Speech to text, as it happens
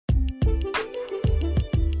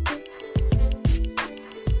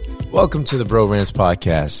Welcome to the Bro Rants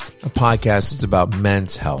Podcast. A podcast is about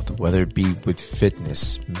men's health, whether it be with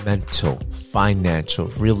fitness, mental, financial,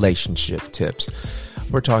 relationship tips.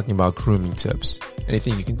 We're talking about grooming tips.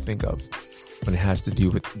 Anything you can think of when it has to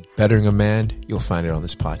do with bettering a man, you'll find it on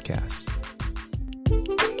this podcast.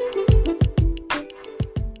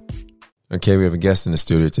 Okay, we have a guest in the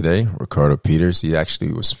studio today, Ricardo Peters. He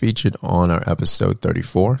actually was featured on our episode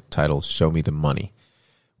 34, titled Show Me the Money,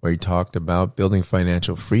 where he talked about building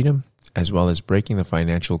financial freedom as well as breaking the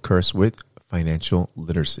financial curse with financial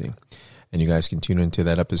literacy. And you guys can tune into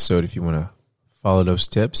that episode if you want to follow those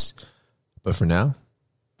tips. But for now,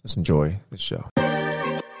 let's enjoy the show.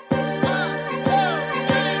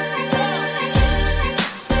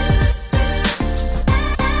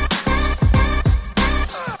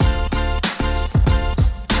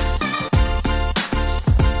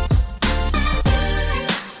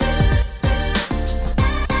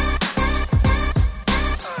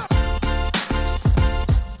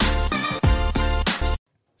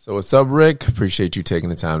 So what's up, Rick? Appreciate you taking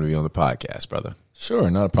the time to be on the podcast, brother. Sure,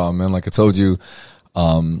 not a problem, man. Like I told you,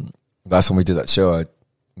 last time we did that show,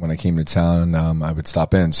 when I came to town, I would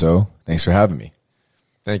stop in. So thanks for having me.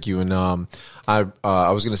 Thank you. And I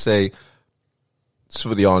was going to say, just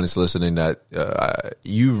for the audience listening, that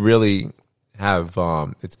you really have,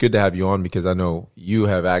 it's good to have you on because I know you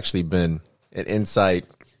have actually been an insight,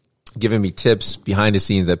 giving me tips behind the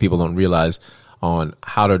scenes that people don't realize on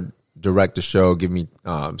how to direct the show, give me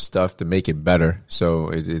stuff to make it better. So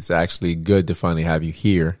it's actually good to finally have you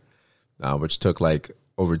here, which took like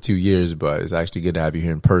over 2 years, but it's actually good to have you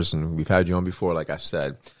here in person. We've had you on before, like I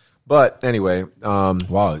said. But anyway,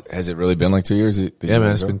 wow, has it really been like 2 years? Yeah,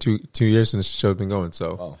 man, it's been two years since the show's been going.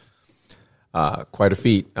 So quite a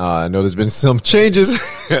feat. I know there's been some changes.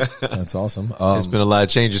 That's awesome. There's been a lot of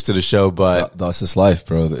changes to the show, but that's just life,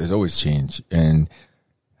 bro. There's always change, and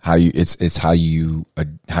how you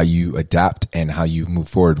adapt and how you move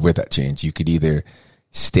forward with that change. You could either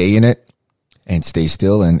stay in it and stay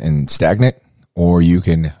still and stagnant, or you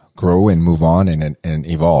can grow and move on and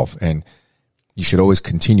evolve. And you should always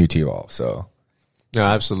continue to evolve. So, no,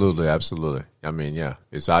 absolutely. I mean, yeah,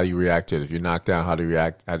 it's how you react to it. If you're knocked down, how do you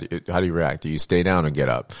react? How do you react? Do you stay down or get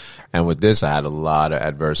up? And with this, I had a lot of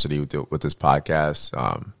adversity with this podcast.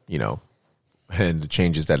 And the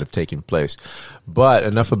changes that have taken place. But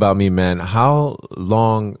enough about me, man. How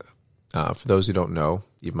long, for those who don't know,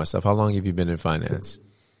 even myself, how long have you been in finance?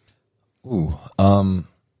 I'd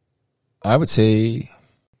say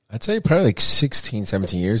probably like 16,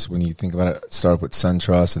 17 years when you think about it. Started with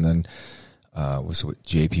SunTrust and then was with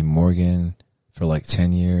JP Morgan for like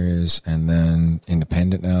 10 years and then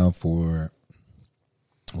independent now for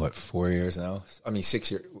 4 years now? I mean,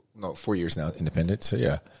 4 years now independent. So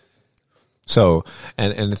yeah. So,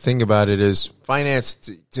 and the thing about it is finance,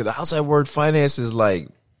 to the outside word, finance is like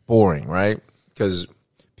boring, right? Because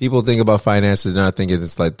people think about finances, not thinking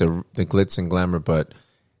it's like the glitz and glamour, but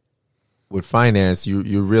with finance,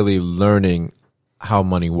 you're really learning how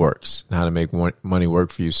money works and how to make money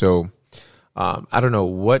work for you. So, I don't know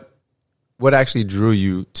what actually drew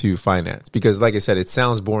you to finance, because like I said, it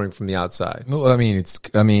sounds boring from the outside. Well,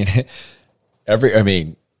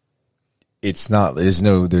 it's not, there's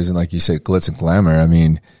like you said, glitz and glamour. I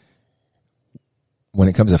mean, when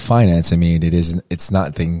it comes to finance, I mean, it's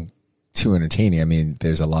not too entertaining. I mean,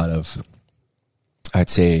 there's a lot of, I'd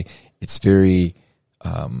say it's very,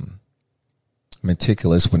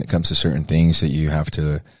 meticulous when it comes to certain things that you have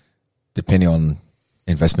to, depending on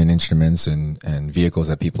investment instruments and vehicles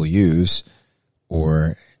that people use,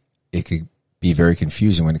 or it could be very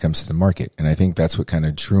confusing when it comes to the market. And I think that's what kind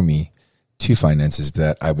of drew me to finance, is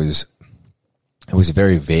that it was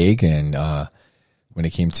very vague, and when it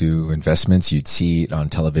came to investments, you'd see it on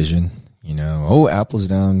television. Apple's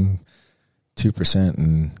down 2%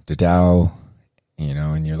 and the Dow,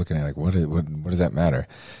 and you're looking at like, what does that matter?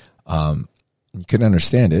 You couldn't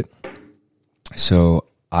understand it, so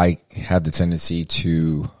I had the tendency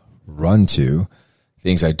to run to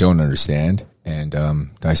things I don't understand and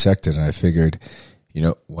dissect it. And I figured,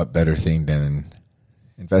 what better thing than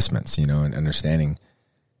investments, and understanding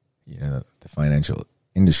the financial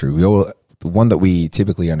industry. The one that we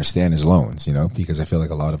typically understand is loans, because I feel like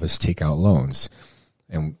a lot of us take out loans,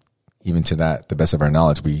 and even to that, the best of our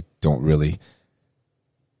knowledge, we don't really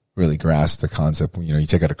grasp the concept. You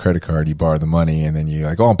take out a credit card, you borrow the money, and then you're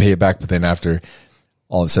like, I'll pay it back. But then after,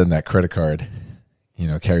 all of a sudden, that credit card,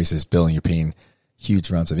 carries this bill, and you're paying huge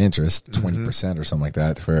amounts of interest, 20% or something like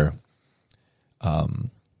that for,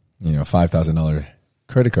 $5,000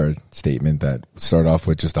 credit card statement that start off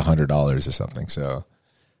with just $100 or something. So,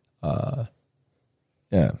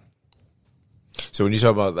 yeah. So when you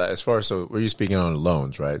talk about that, as far as, so were you speaking on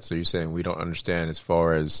loans, right? So you're saying we don't understand as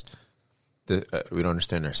far as we don't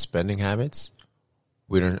understand their spending habits.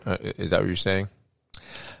 We don't. Is that what you're saying?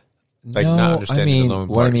 Like no, not understanding I mean, the loan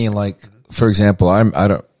what part. I mean, like, for example, I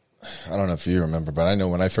don't know if you remember, but I know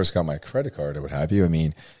when I first got my credit card or what have you, I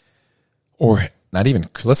mean, or not even,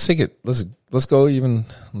 let's take it even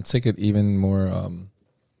more,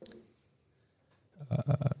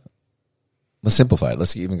 let's simplify it.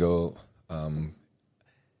 Let's even go,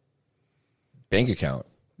 bank account.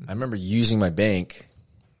 I remember using my bank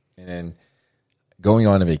and then going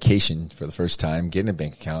on a vacation for the first time, getting a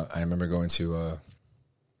bank account. I remember going to,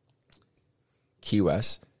 Key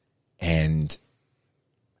West and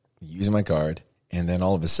using my card, and then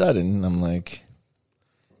all of a sudden I'm like,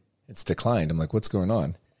 it's declined. I'm like, what's going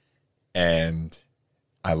on? And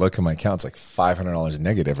I look at my account, it's like $500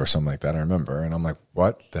 negative or something like that, I remember. And I'm like,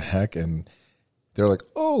 what the heck? And they're like,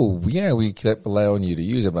 oh yeah, we kept allowing you to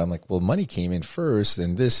use it. But I'm like, well, money came in first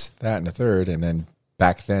and this, that, and the third. And then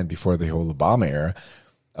back then, before the whole Obama era,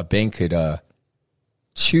 a bank could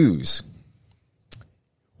choose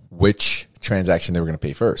which transaction they were going to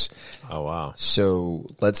pay first. Oh, wow. So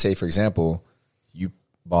let's say, for example, you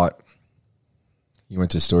went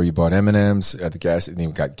to the store, you bought M&Ms at the gas, and then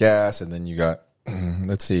you got gas, and then you got,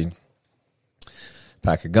 let's see,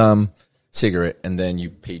 pack of gum, cigarette, and then you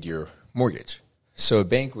paid your mortgage. So a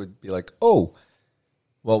bank would be like, oh,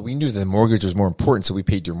 well, we knew that the mortgage was more important, so we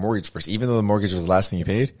paid your mortgage first, even though the mortgage was the last thing you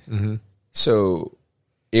paid. Mm-hmm. So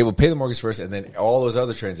it will pay the mortgage first, and then all those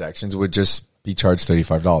other transactions would just be charged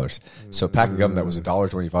 $35. So a pack of gum that was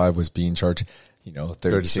 $1.25 was being charged,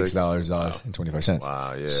 $36.25.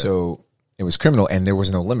 Wow, yeah. So it was criminal, and there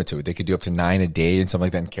was no limit to it. They could do up to 9 a day and something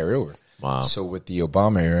like that and carry over. Wow. So with the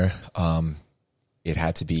Obama era, it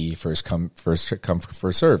had to be first come, first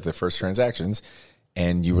serve, the first transactions,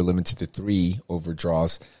 and you were limited to 3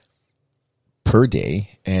 overdraws per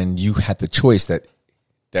day, and you had the choice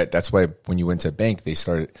that's why when you went to a bank, they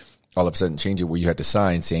started all of a sudden changing where you had to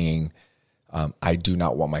sign saying, I do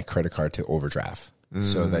not want my credit card to overdraft,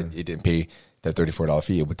 so that it didn't pay that $34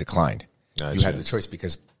 fee. It would decline. Gotcha. You had the choice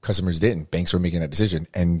because customers didn't. Banks were making that decision,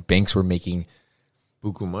 and banks were making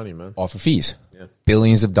buku money, man, off of fees. Yeah.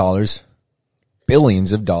 Billions of dollars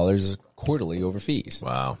quarterly over fees.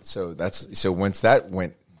 Wow. So once that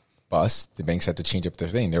went bust, the banks had to change up their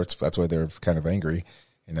thing. That's why they're kind of angry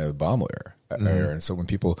in the Obama era. And so when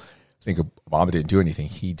people think Obama didn't do anything,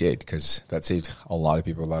 he did, because that saved a lot of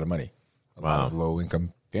people a lot of money. A lot of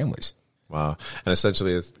low-income families. Wow. And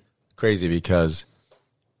essentially it's crazy because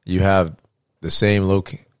you have the same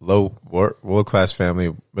low-class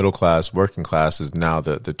family, middle class, working class is now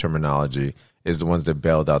the terminology, is the ones that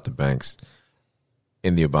bailed out the banks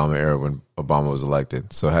in the Obama era when Obama was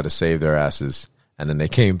elected. So had to save their asses. And then they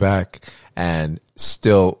came back and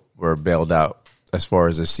still were bailed out as far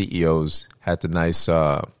as the CEOs had the nice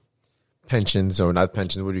pensions, or not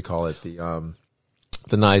pensions, what do you call it?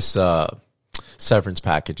 The nice severance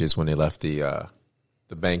packages when they left the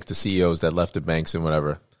bank, the CEOs that left the banks and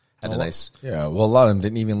whatever had a nice. Yeah, well, a lot of them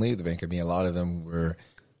didn't even leave the bank. I mean, a lot of them were,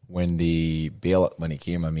 when the bailout money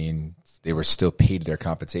came, I mean, they were still paid their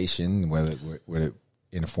compensation, whether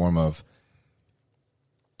in the form of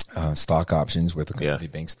stock options with the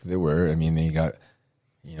banks that they were. I mean, they got,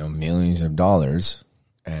 millions of dollars,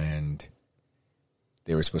 and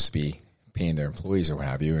they were supposed to be paying their employees or what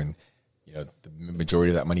have you. And, the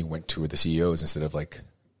majority of that money went to the CEOs instead of, like,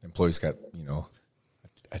 employees got,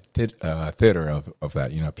 a theater of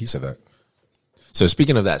that, a piece of that. So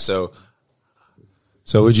speaking of that, so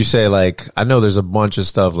would you say, like, I know there's a bunch of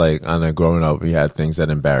stuff, like, I know growing up we had things that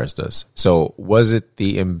embarrassed us. So was it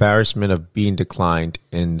the embarrassment of being declined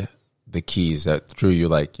in the Keys that drew you,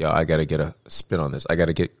 like, yo, I got to get a spin on this. I got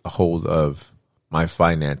to get a hold of my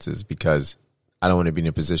finances because I don't want to be in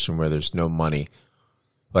a position where there's no money.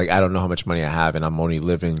 Like, I don't know how much money I have and I'm only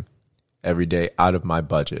living every day out of my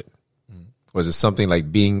budget. Was it something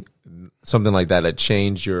like that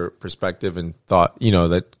changed your perspective and thought,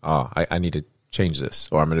 that, I need to change this,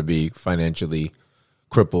 or I'm going to be financially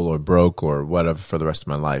crippled or broke or whatever for the rest of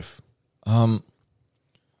my life?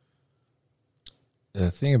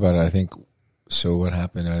 The thing about it, I think, so what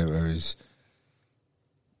happened, I was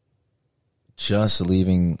just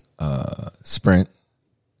leaving Sprint,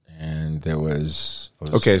 and there was...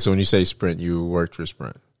 Okay, so when you say Sprint, you worked for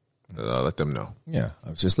Sprint. Let them know. Yeah,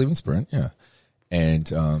 I was just leaving Sprint, yeah. And...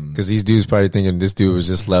 because these dudes probably thinking this dude was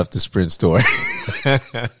just left the Sprint store.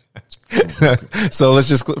 So let's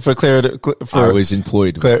just, for clarity... I was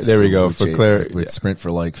employed. There we go. For clarity. With Sprint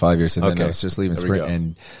for like 5 years, and then I was just leaving Sprint,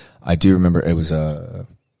 and... I do remember it was who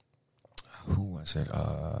was it?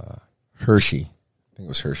 Hershey. I think it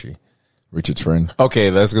was Hershey. Richard's friend. Okay,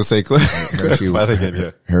 let's go say Hershey. again,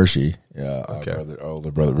 yeah. Hershey. Yeah. Okay.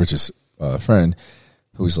 Older brother, Richard's friend,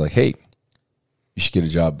 who was like, hey, you should get a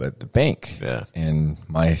job at the bank. Yeah. And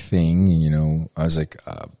my thing, I was like,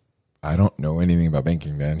 I don't know anything about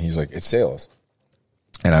banking, man. He's like, it's sales.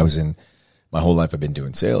 And I was my whole life I've been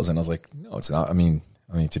doing sales. And I was like, no, it's not. I mean,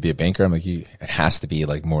 to be a banker, I'm like, it has to be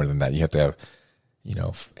like more than that. You have to have,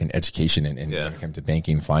 an education and when it comes to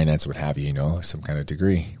banking, finance, what have you, some kind of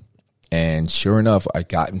degree. And sure enough, I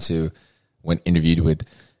went interviewed with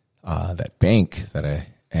that bank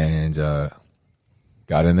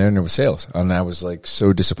got in there and it was sales. And I was like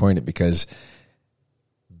so disappointed because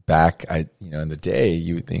back, in the day,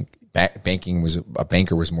 you would think banking was a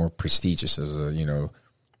banker was more prestigious as a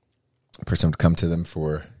person would come to them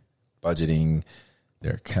for budgeting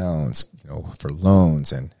their accounts, for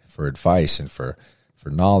loans and for advice and for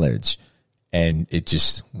knowledge. And it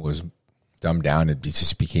just was dumbed down. It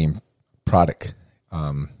just became product,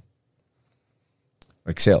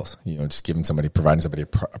 like sales, just providing somebody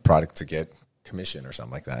a product to get commission or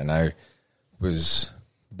something like that. And I was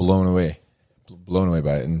blown away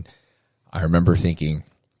by it. And I remember thinking,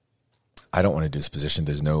 I don't want to do this position.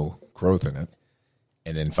 There's no growth in it.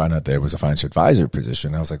 And then found out there was a financial advisor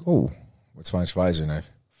position. I was like, oh, what's financial advisor? And I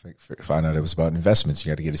found out it was about investments.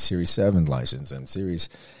 You got to get a Series 7 license and Series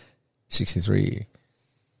 63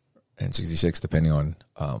 and 66, depending on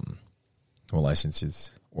what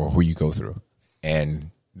licenses or who you go through.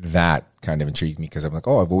 And that kind of intrigued me because I'm like,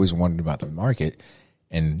 oh, I've always wondered about the market.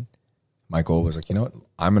 And my goal was like, you know what?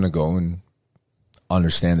 I'm going to go and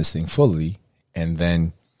understand this thing fully and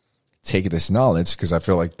then take this knowledge, because I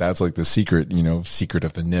feel like that's like the secret, secret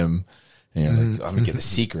of the NIM. Like, I'm going to get the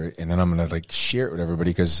secret and then I'm going to like share it with everybody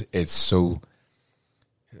because it's so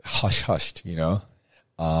hushed,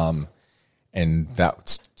 and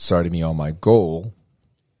that started me on my goal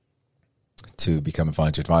to become a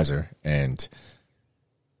financial advisor and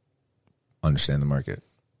understand the market.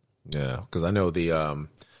 Yeah, because I know the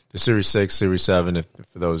Series 6, Series 7.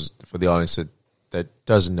 For the audience that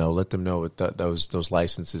doesn't know, let them know what those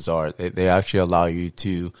licenses are. They actually allow you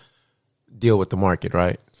to deal with the market,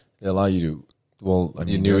 right? They allow you to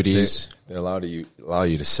annuities. They allow you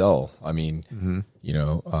to sell. I mean,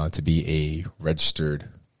 to be a registered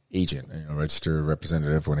agent, registered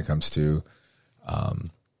representative when it comes to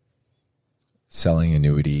selling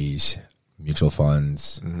annuities, mutual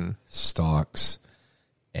funds, stocks,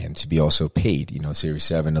 and to be also paid. Series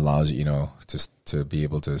 7 allows you, to be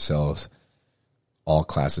able to sell all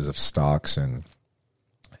classes of stocks and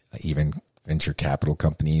even venture capital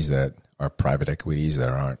companies that are private equities that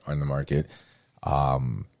aren't on the market.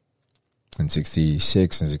 And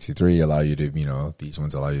 66 and 63 allow you to, these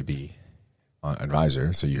ones allow you to be an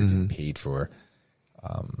advisor, so you're getting paid for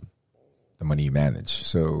the money you manage.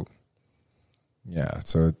 So, yeah,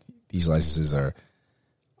 so these licenses are,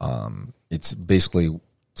 it's basically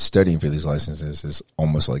studying for these licenses is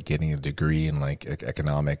almost like getting a degree in like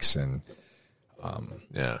economics and,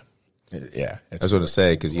 yeah. That's what I was going to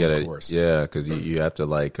say, because you got course. to, because you have to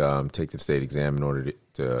like take the state exam in order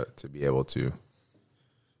to be able to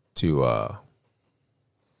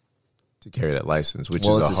carry that license, which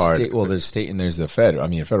is a hard. There's state and there's the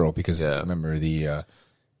federal, because remember the I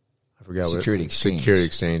forgot Security Exchange. Security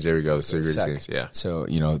Exchange. There we go. The Security Exchange. Yeah. So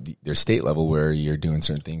there's state level where you're doing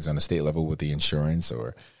certain things on a state level with the insurance,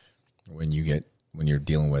 or when you're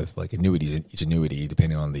dealing with like annuities, each annuity,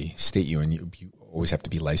 depending on the state you always have to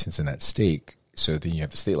be licensed in that state. So then you have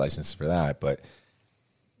the state license for that. But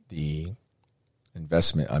the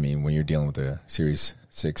investment, when you're dealing with the Series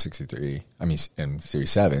 6, 63, and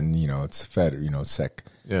Series 7, it's Fed, SEC.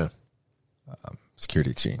 Yeah.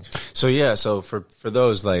 Security Exchange. So for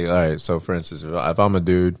those, like, all right, so for instance, if I'm a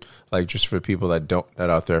dude, like, just for people that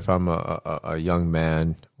out there, if I'm a young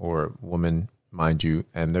man or woman, mind you,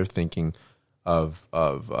 and they're thinking of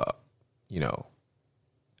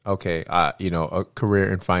okay, a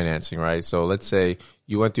career in financing, right? So let's say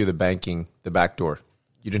you went through the back door.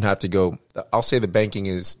 You didn't have to go. I'll say the banking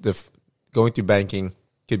is going through banking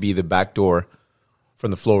could be the back door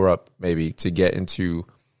from the floor up, maybe, to get into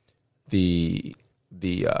the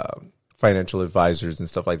financial advisors and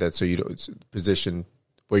stuff like that. So it's a position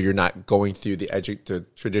where you're not going through the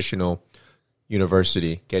traditional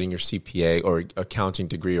university, getting your CPA or accounting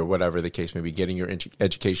degree or whatever the case may be, getting your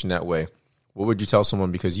education that way. What would you tell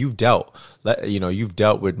someone? Because you've dealt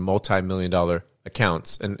with multi-million-dollar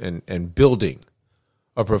accounts and building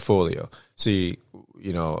a portfolio. See,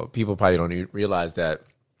 people probably don't realize that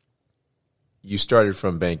you started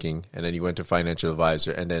from banking and then you went to financial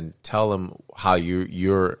advisor, and then tell them how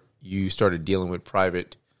you started dealing with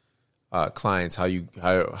private clients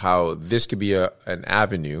how this could be an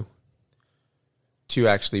avenue to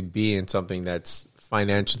actually be in something that's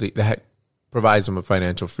financially, that provides them with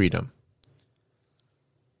financial freedom?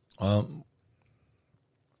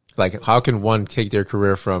 Like, how can one take their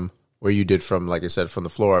career from where you did, from, like I said, from the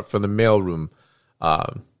floor, from the mailroom,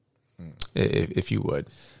 if you would?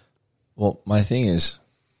 Well, my thing is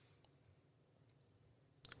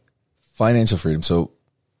financial freedom. So,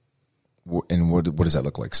 and what does that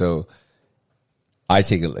look like? So, I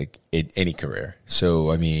take it like in any career.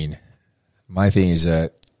 So, I mean, my thing is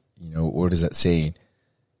that, what is that saying?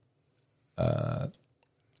 A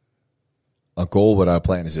goal without a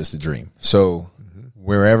plan is just a dream. So,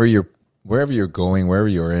 wherever you're going, wherever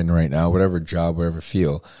you're in right now, whatever job, whatever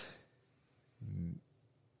field,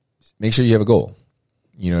 make sure you have a goal.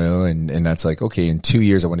 And that's like, okay, in 2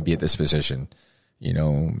 years I want to be at this position,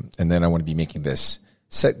 and then I want to be making this.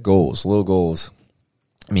 Set goals, little goals.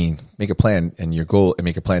 I mean, make a plan and your goal, and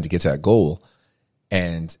make a plan to get to that goal.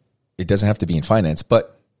 And it doesn't have to be in finance,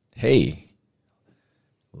 but hey,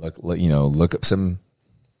 look up some,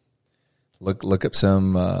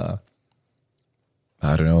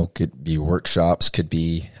 I don't know, could be workshops, could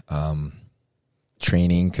be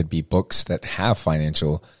training, could be books that have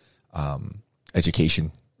financial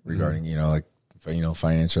education regarding,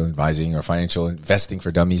 financial advising or financial investing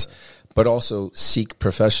for dummies, but also seek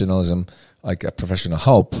professionalism, like a professional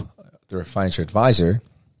help through a financial advisor,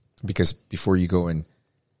 because before you go and,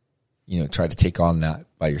 try to take on that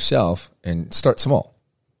by yourself, and start small.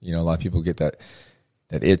 A lot of people get that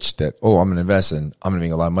itch that, oh, I'm going to invest and I'm going to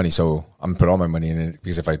make a lot of money, so I'm going to put all my money in it,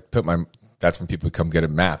 because if I put that's when people come good at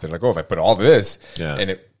math. They're like, oh, if I put all of this and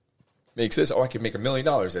it makes this, I can make $1 million,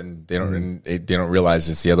 and they don't they don't realize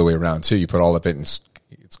it's the other way around too. You put all of it and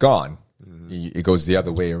it's gone. It goes the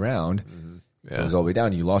other way around. It goes all the way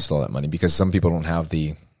down. You lost all that money, because some people don't have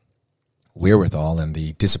the wherewithal and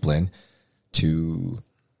the discipline to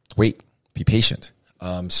wait, be patient.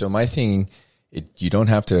 So my thing, you don't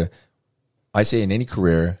have to. I say in any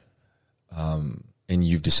career, and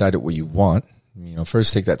you've decided what you want,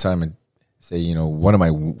 first take that time and say, what do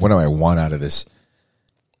I want out of this?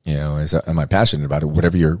 Am I passionate about it?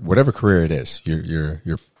 Whatever career it is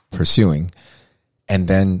you're pursuing, and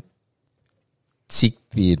then seek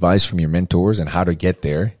the advice from your mentors and how to get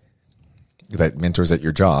there. That mentors at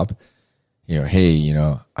your job, hey,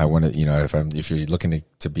 I want to, if you're looking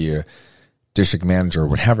to be a district manager or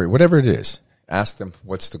whatever it is. Ask them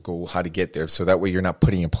what's the goal, how to get there, so that way you're not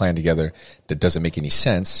putting a plan together that doesn't make any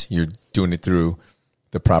sense. You're doing it through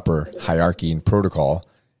the proper hierarchy and protocol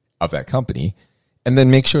of that company. And then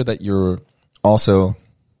make sure that you're also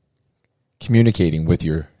communicating with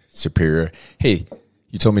your superior. Hey,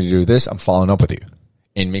 you told me to do this. I'm following up with you.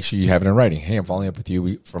 And make sure you have it in writing. Hey, I'm following up with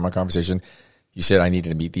you from our conversation. You said I needed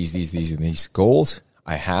to meet these, and these goals.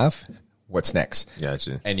 I have. What's next?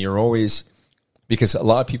 Gotcha. And you're always... Because a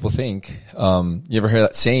lot of people think, you ever hear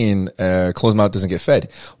that saying, closed mouth doesn't get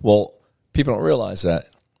fed? Well, people don't realize that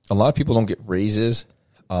a lot of people don't get raises,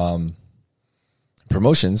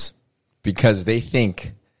 promotions, because they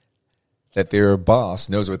think that their boss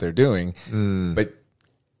knows what they're doing, but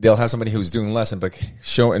they'll have somebody who's doing less and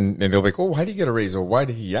they'll be like, oh, why did you get a raise? Or why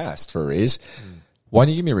did he ask for a raise? Why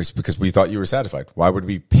didn't you give me a raise? Because we thought you were satisfied. Why would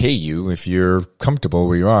we pay you if you're comfortable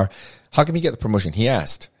where you are? How come he get the promotion? He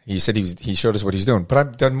asked. He said he showed us what he's doing, but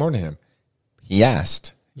I've done more than him. He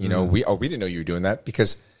asked. We didn't know you were doing that,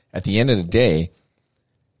 because at the end of the day,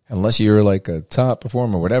 unless you're like a top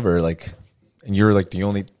performer or whatever, and you're like the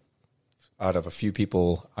only out of a few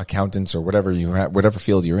people, accountants or whatever whatever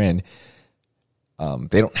field you're in,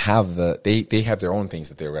 they don't have they have their own things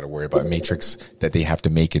that they're got to worry about, matrix that they have to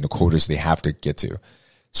make and the quotas they have to get to.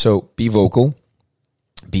 So be vocal,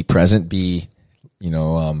 be present, be,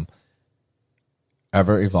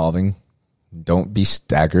 ever evolving. Don't be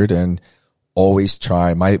staggered, and always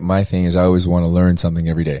try. My thing is I always want to learn something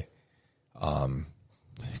every day.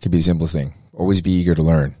 It could be the simplest thing. Always be eager to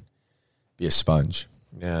learn. Be a sponge.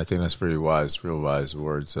 Yeah, I think that's pretty wise, real wise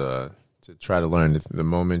words. To try to learn. The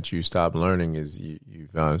moment you stop learning is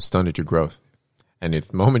you've stunted your growth. And if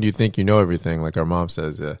the moment you think you know everything, like our mom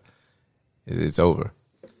says, it's over.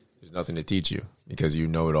 There's nothing to teach you because you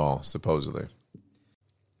know it all, supposedly.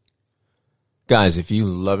 Guys, if you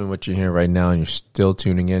loving what you're hearing right now and you're still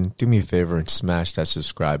tuning in, do me a favor and smash that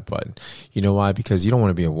subscribe button. You know why? Because you don't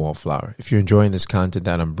want to be a wallflower. If you're enjoying this content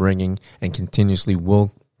that I'm bringing and continuously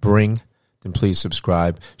will bring, then please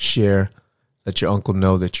subscribe, share, let your uncle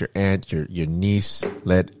know, that your aunt, your niece,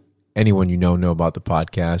 let anyone you know about the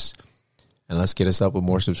podcast, and let's get us up with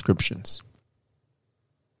more subscriptions.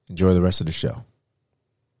 Enjoy the rest of the show.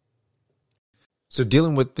 So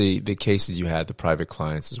dealing with the cases you had, the private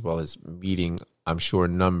clients, as well as meeting, I'm sure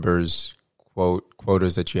numbers,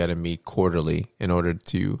 quotas that you had to meet quarterly in order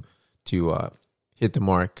to hit the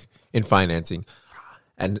mark in financing,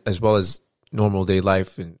 and as well as normal day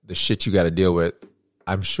life and the shit you got to deal with.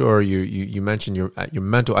 I'm sure you mentioned your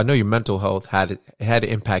mental. I know your mental health had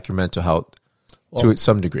to impact your mental health to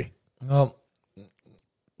some degree. Well,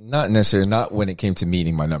 not necessarily. Not when it came to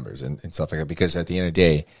meeting my numbers and stuff like that. Because at the end of the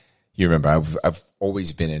day, you remember I've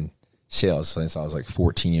always been in sales since I was like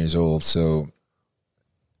 14 years old. So,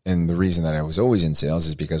 and the reason that I was always in sales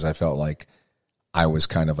is because I felt like I was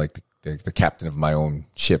kind of like the captain of my own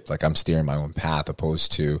ship. Like I'm steering my own path,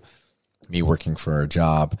 opposed to me working for a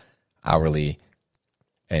job hourly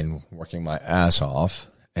and working my ass off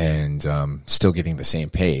and still getting the same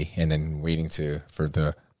pay, and then waiting for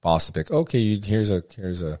the boss to pick, okay, here's a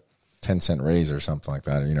 10-cent raise or something like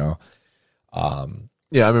that, you know.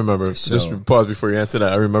 Yeah, I remember. So, just pause before you answer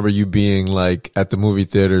that. I remember you being like at the movie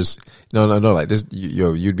theaters. No, like this.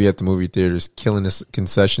 You'd be at the movie theaters killing this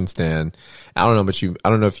concession stand. I don't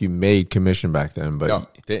know if you made commission back then, but no,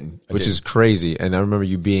 didn't. Which is crazy. And I remember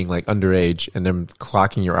you being like underage and then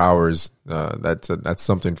clocking your hours. That's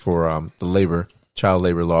something for the child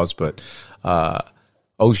labor laws, but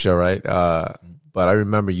OSHA, right? But I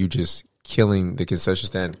remember you just killing the concession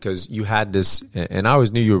stand because you had this, and I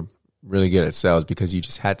always knew you were really good at sales because you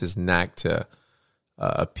just had this knack to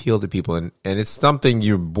appeal to people, and it's something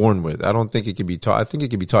you're born with. I don't think it can be taught. I think it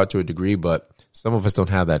can be taught to a degree, but some of us don't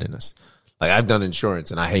have that in us. Like I've done insurance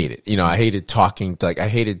and I hate it. You know, I hated talking, like I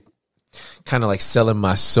hated kind of like selling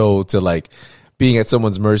my soul to like being at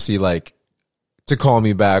someone's mercy, like to call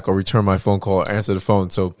me back or return my phone call or answer the phone.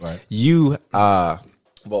 So right. You, well,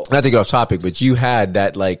 not to get off topic, but you had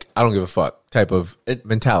that like, I don't give a fuck type of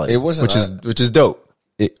mentality. It wasn't, which is dope.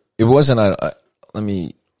 It wasn't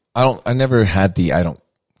I never had the I don't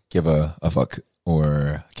give a fuck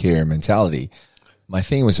or care mentality. My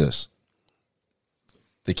thing was this.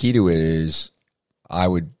 The key to it is I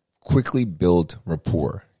would quickly build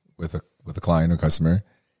rapport with a client or customer,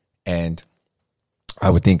 and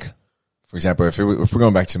I would think, for example, if we're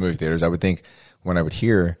going back to movie theaters, I would think when I would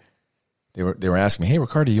hear they were asking me, "Hey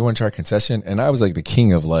Ricardo, you want to try a concession?" And I was like the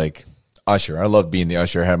king of like usher. I loved being the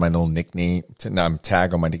usher. I had my little nickname,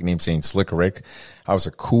 tag on my nickname saying Slick Rick. I was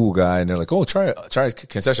a cool guy, and they're like, "Oh, try a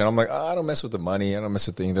concession." I'm like, I don't mess with the money. I don't mess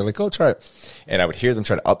with the thing. They're like, "Oh, try it." And I would hear them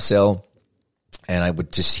try to upsell, and I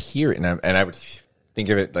would just hear it, and I would think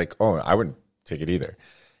of it like, "Oh, I wouldn't take it either."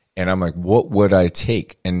 And I'm like, "What would I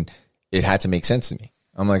take?" And it had to make sense to me.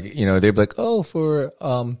 I'm like, you know, they'd be like, "Oh, for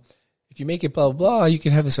if you make it blah blah blah, you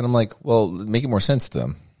can have this," and I'm like, "Well, make it more sense to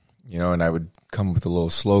them." You know, and I would come with the little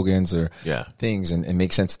slogans or things and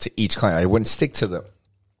make sense to each client. I wouldn't stick to them.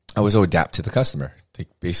 I was adapt to the customer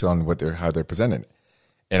based on how they're presented.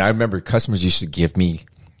 And I remember customers used to give me,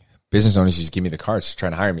 business owners used to give me the cards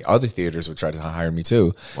trying to hire me. Other theaters would try to hire me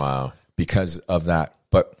too. Wow. Because of that.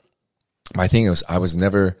 But my thing was, I always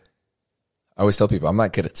tell people, I'm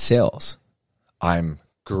not good at sales. I'm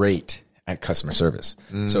great at customer service.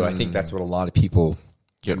 So I think that's what a lot of people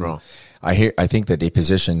get wrong. I think that they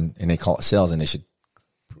position and they call it sales, and they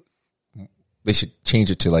should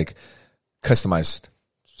change it to like customized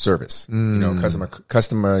service. You know,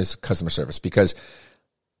 customized customer service, because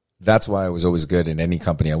that's why I was always good in any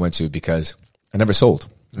company I went to, because I never sold.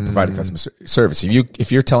 I provided customer service.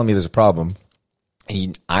 If you're telling me there's a problem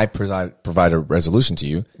and I provide a resolution to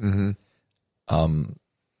you,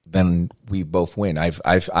 then we both win.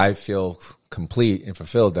 I feel complete and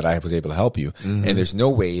fulfilled that I was able to help you. And there's no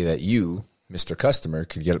way that you, Mr. Customer,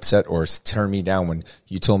 could get upset or turn me down when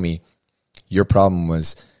you told me your problem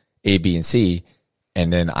was A, B, and C,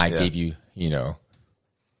 and then I gave you, you know,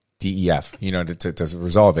 D, E, F, you know, to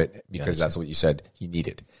resolve it, because that's what you said you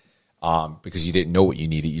needed. Because you didn't know what you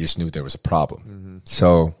needed, you just knew there was a problem.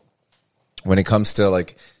 So when it comes to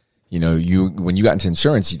like, you know, when you got into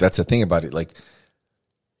insurance, that's the thing about it. Like,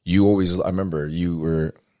 you always, I remember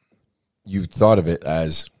you thought of it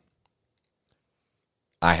as,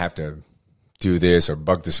 I have to do this or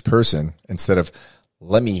bug this person, instead of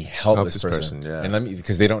let me help this person. And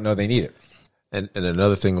because they don't know they need it. And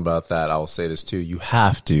another thing about that, I'll say this too, you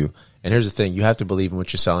have to, and here's the thing, you have to believe in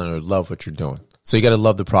what you're selling or love what you're doing. So you got to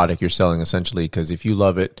love the product you're selling, essentially, because if you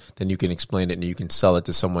love it, then you can explain it and you can sell it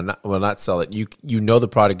to someone. Not sell it. You know the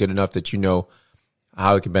product good enough that you know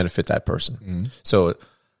how it can benefit that person. So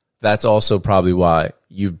that's also probably why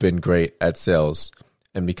you've been great at sales,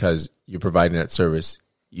 and because you're providing that service,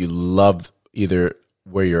 you love either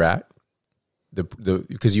where you're at,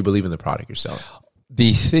 because you believe in the product you're selling.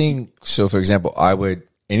 The thing, so for example,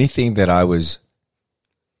 anything that I was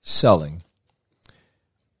selling,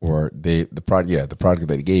 or the product that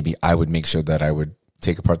they gave me, I would make sure that I would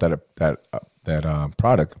take apart that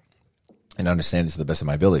product and understand it to the best of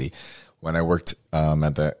my ability. When I worked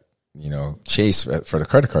at the Chase for the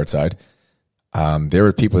credit card side, there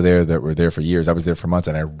were people there that were there for years. I was there for months,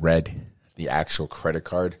 and I read the actual credit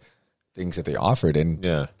card things that they offered, and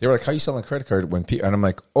they were like, "How are you selling a credit card?" And I'm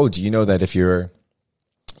like, "Oh, do you know that if you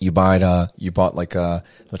bought like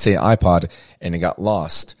let's say an iPod and it got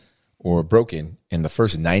lost or broken in the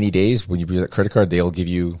first 90 days when you use that credit card, they'll give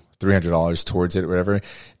you $300 towards it or whatever."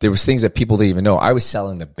 There was things that people didn't even know. I was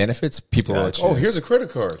selling the benefits. People were like, "Oh, here's a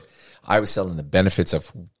credit card." I was selling the benefits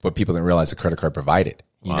of what people didn't realize the credit card provided.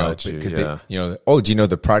 Oh, do you know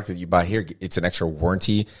the product that you buy here, it's an extra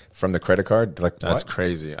warranty from the credit card? Like, that's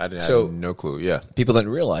crazy. I have no clue. Yeah. People didn't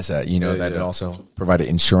realize that, it also provided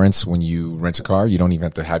insurance when you rent a car. You don't even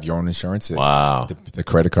have to have your own insurance. Wow. The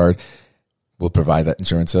credit card will provide that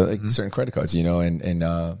insurance, like certain credit cards,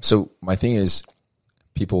 so my thing is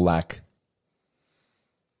people lack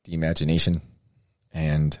the imagination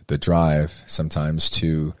and the drive sometimes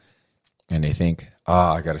and they think,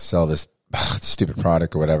 I got to sell this stupid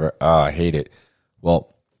product or whatever. I hate it.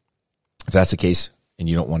 Well, if that's the case and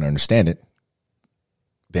you don't want to understand it,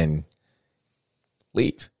 then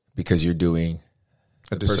leave, because you're doing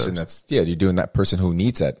you're doing that person who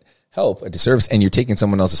needs that help a disservice, and you're taking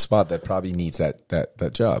someone else's spot that probably needs that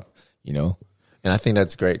job, And I think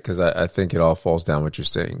that's great, because I think it all falls back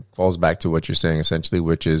to what you're saying essentially,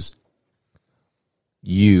 which is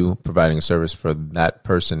you providing a service for that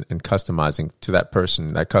person and customizing to that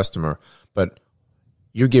person, that customer, but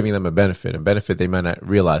you're giving them a benefit they might not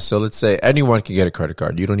realize. So let's say anyone can get a credit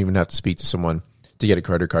card. You don't even have to speak to someone to get a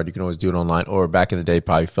credit card. You can always do it online, or back in the day,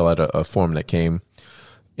 probably fill out a form that came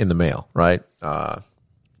in the mail, right?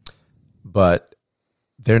 But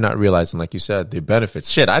they're not realizing, like you said, the benefits.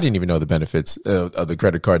 Shit, I didn't even know the benefits of the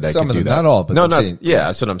credit card that could do that. Not all, but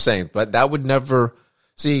that's what I'm saying. But that would never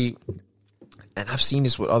see. And I've seen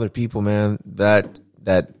this with other people, man, that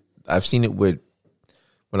I've seen it with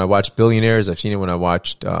when I watch billionaires. I've seen it when I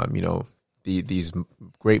watched, these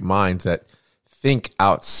great minds that think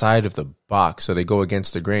outside of the box. So they go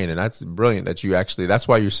against the grain. And that's brilliant that you actually, that's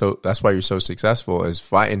why you're so successful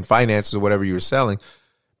in finances or whatever you were selling,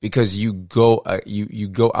 because you go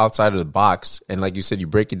outside of the box. And like you said, you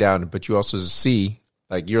break it down, but you also see,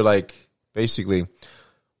 like, you're like, basically,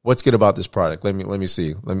 what's good about this product? Let me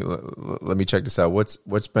see. Let me check this out.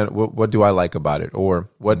 What do I like about it, or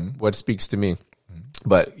what speaks to me?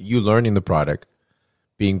 But you learning the product,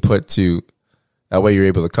 being put to that way, you're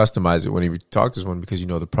able to customize it when you talk to someone, because you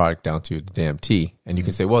know the product down to the damn T, and you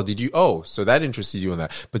can say, well, so that interested you in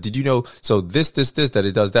that, but did you know, so this that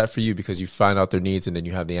it does that for you, because you find out their needs, and then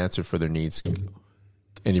you have the answer for their needs,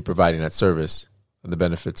 and you're providing that service and the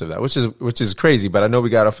benefits of that, which is crazy. But I know we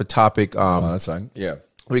got off a topic. That's fine. Yeah.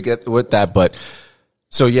 We get with that, but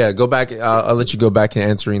so yeah, go back. I'll let you go back to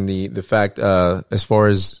answering the fact as far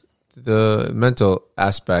as the mental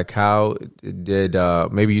aspect. How did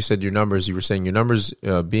maybe you said your numbers? You were saying your numbers,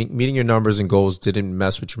 meeting your numbers and goals didn't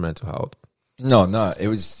mess with your mental health. No, it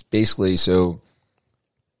was basically so.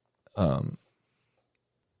 For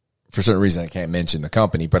certain reason, I can't mention the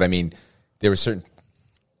company, but I mean, there was certain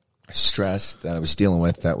stress that I was dealing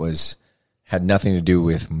with that had nothing to do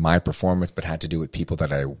with my performance, but had to do with people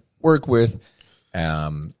that I work with,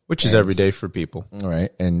 which is every day for people,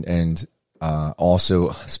 right? And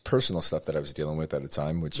also personal stuff that I was dealing with at the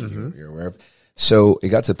time, which you're aware of. So it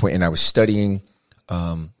got to the point, and I was studying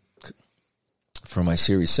for my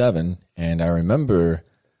Series 7, and I remember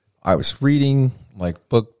I was reading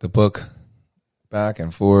the book back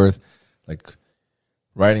and forth, like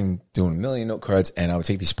writing, doing a million note cards, and I would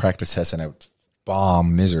take these practice tests, and I would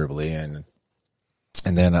bomb miserably, and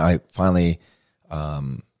then I finally, a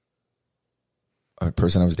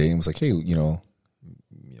person I was dating was like, hey, maybe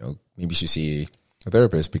you should see a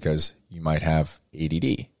therapist because you might have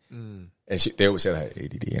ADD. And they always said I had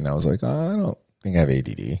ADD. And I was like, I don't think I have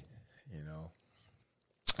ADD,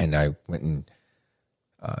 And I went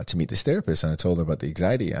to meet this therapist, and I told her about the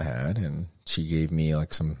anxiety I had. And she gave me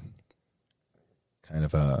like some kind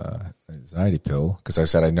of a anxiety pill, because I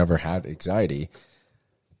said I never had anxiety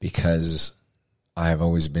because I have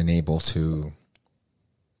always been able to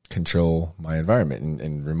control my environment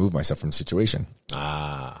and remove myself from the situation.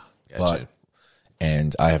 Gotcha.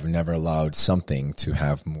 And I have never allowed something to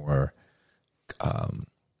have more.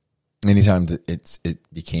 Anytime that it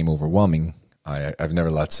became overwhelming, I've never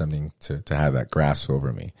allowed something to have that grasp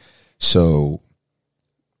over me. So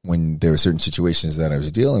when there were certain situations that I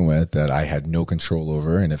was dealing with that I had no control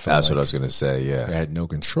over, and it felt that's what I was going to say. Yeah, I had no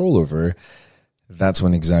control over. that's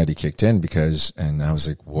when anxiety kicked in and I was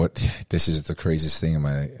like, what, this is the craziest thing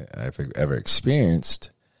I've ever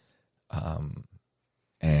experienced.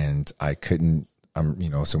 And I couldn't,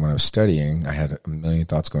 so when I was studying, I had a million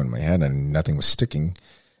thoughts going in my head and nothing was sticking.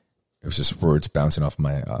 It was just words bouncing off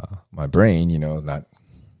my brain, not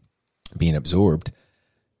being absorbed.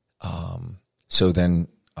 So then,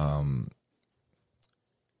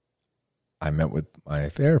 I met with my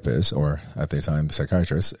therapist, or at the time, the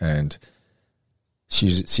psychiatrist, and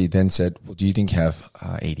she then said, well, do you think you have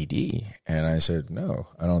ADD? And I said, no,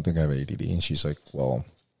 I don't think I have ADD. And she's like, well,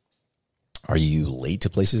 are you late to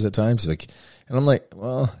places at times? And I'm like,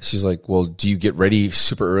 well, she's like, well, do you get ready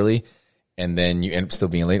super early and then you end up still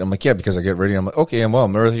being late? I'm like, yeah, because I get ready. I'm like, okay, I'm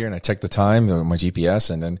earlier, and I check the time on my GPS,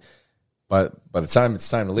 and then by the time it's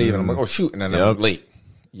time to leave, and I'm like, oh shoot, and then I'm late.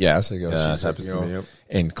 Yeah, so she's like,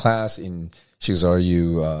 in class, and she goes, are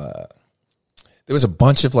you, there was a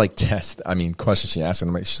bunch of questions she asked,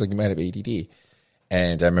 and she's like, you might have ADD.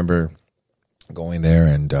 And I remember going there,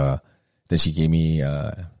 and then she gave me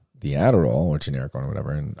the Adderall, or generic one or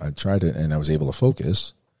whatever, and I tried it, and I was able to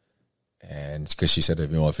focus. And because she said,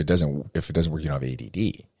 if it doesn't work, you don't have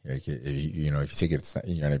ADD. Like, if you take it,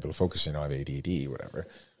 you're not able to focus, you don't have ADD, whatever.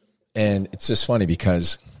 And it's just funny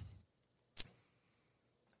because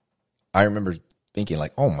I remember thinking,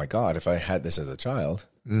 like, oh my God, if I had this as a child,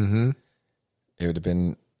 it would have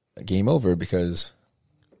been a game over,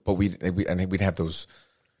 but we'd have those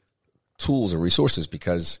tools or resources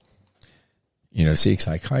because, see a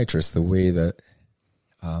psychiatrist, the way that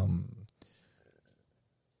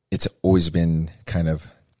it's always been kind of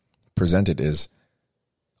presented is,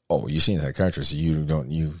 oh, you see a psychiatrist,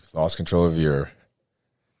 you've lost control of you're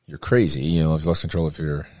crazy, you've lost control of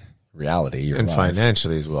your reality, your and life.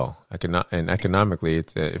 Financially as well. Economically,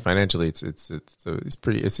 it's financially,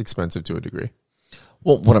 it's expensive to a degree.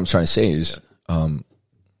 Well, what I'm trying to say is,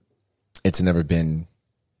 it's never been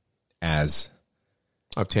as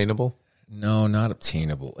obtainable. No, not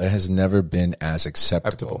obtainable. It has never been as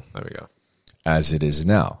acceptable. There we go. As it is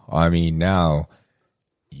now. I mean, now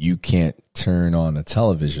you can't turn on a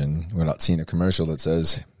television without seeing a commercial that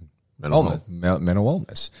says mental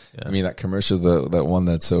wellness. Yeah. I mean, that commercial, that one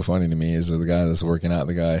that's so funny to me is the guy that's working out,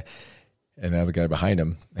 and now the guy behind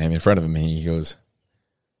him, and in front of him, he turns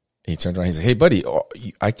around, he's like, hey buddy,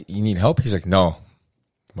 you need help? He's like, no,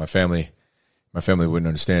 my family wouldn't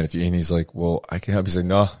understand if you, and he's like, well, I can help. He's like,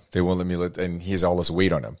 no, they won't let me and he has all this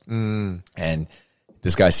weight on him. And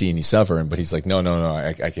this guy's seeing he's suffering, but he's like, no,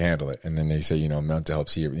 I can handle it. And then they say, mental help,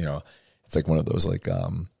 it's like one of those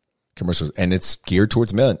commercials, and it's geared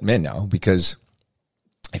towards men now, because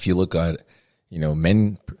if you look at,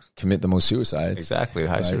 men commit the most suicides. Exactly, the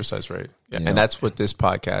high suicide rate. Yeah, and that's what this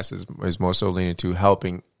podcast is more so leaning to,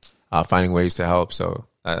 helping, finding ways to help. So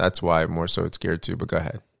that's why more so it's geared to. But go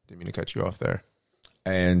ahead, didn't mean to cut you off there.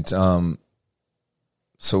 And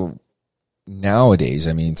so nowadays,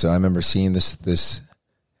 I remember seeing this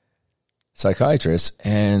psychiatrist,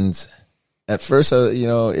 and at first,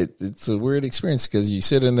 it's a weird experience because you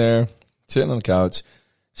sitting on the couch,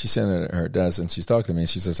 she's sitting at her desk, and she's talking to me, and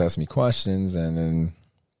she starts asking me questions, and then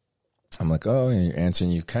I'm like, oh, and you're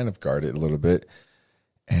answering, you kind of guard it a little bit,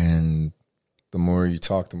 and the more you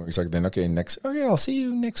talk, then I'll see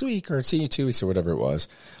you next week, or see you 2 weeks, or whatever it was.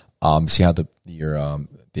 See how the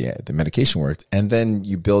medication worked, and then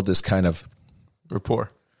you build this kind of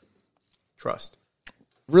rapport, trust,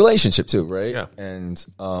 relationship too, right? Yeah. And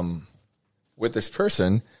with this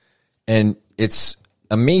person, and it's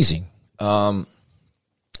amazing. And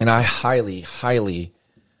I highly, highly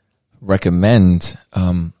recommend.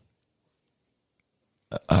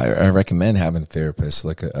 I recommend having a therapist.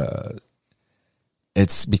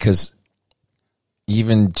 It's because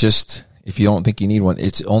even just if you don't think you need one,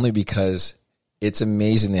 it's only because it's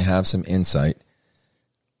amazing to have some insight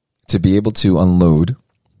to be able to unload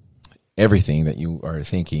everything that you are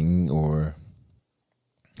thinking or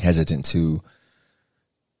hesitant to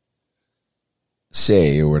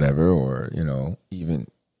say or whatever, or, even,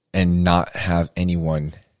 and not have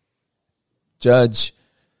anyone judge,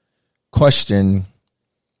 question,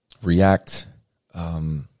 react.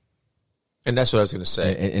 And that's what I was going to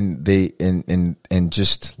say. And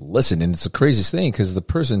just listen. And it's the craziest thing, because the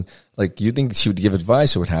person, you think she would give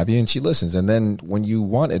advice or what have you, and she listens. And then when you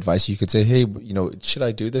want advice, you could say, hey, should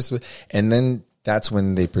I do this? And then that's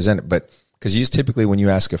when they present it. But because typically when you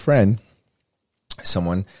ask a friend,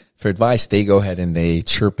 someone for advice, they go ahead and they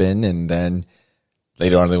chirp in, and then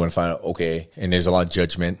later on they want to find out, okay, and there's a lot of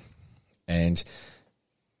judgment, and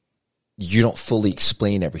you don't fully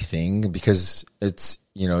explain everything because it's,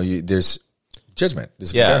 judgment.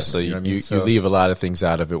 There's Yeah, comparison, so you, know what I mean? you leave a lot of things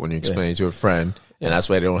out of it when you're explaining to a friend, and that's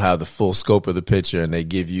why they don't have the full scope of the picture, and they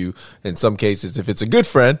give you, in some cases, if it's a good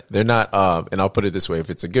friend, they're not, and I'll put it this way, if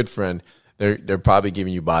it's a good friend, they're probably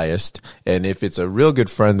giving you biased, and if it's a real good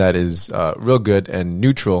friend that is real good and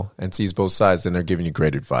neutral and sees both sides, then they're giving you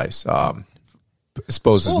great advice.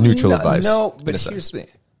 Supposes neutral advice. No, but here's the thing.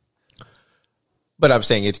 But I'm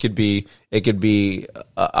saying it could be,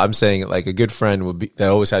 I'm saying like a good friend will be, that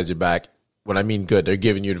always has your back. When I mean good, they're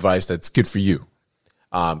giving you advice that's good for you.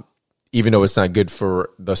 Even though it's not good for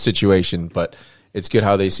the situation, but it's good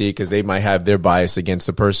how they see it because they might have their bias against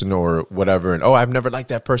the person or whatever. And, I've never liked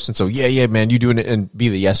that person. So yeah, man, you doing it, and be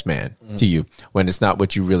the yes man to you when it's not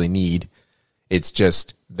what you really need. It's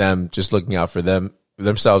just them just looking out for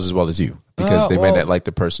themselves as well as you, because they may not like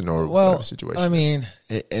the person or whatever situation. I mean,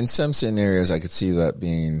 in some scenarios, I could see that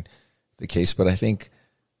being the case, but I think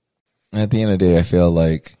at the end of the day, I feel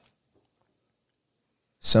like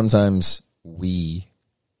sometimes we,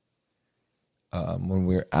 when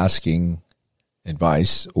we're asking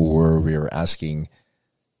advice or we're asking,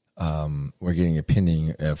 we're getting an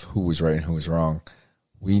opinion of who was right and who was wrong,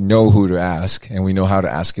 we know who to ask and we know how to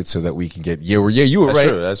ask it so that we can get, you were that's right.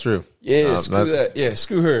 True, that's true. Yeah, screw that. Yeah,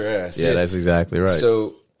 screw her ass. Yeah, that's exactly right.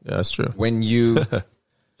 So yeah, that's true. when you,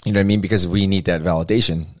 you know what I mean? Because we need that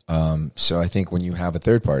validation. So I think when you have a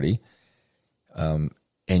third party, and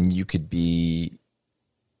you could be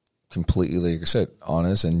completely, like I said,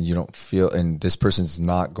 honest, and you don't feel, and this person's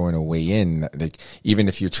not going to weigh in. Like, even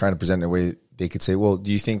if you're trying to present it in a way, they could say, well, do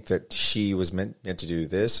you think that she was meant to do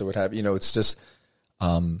this or what have you? You know, it's just,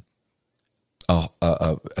 a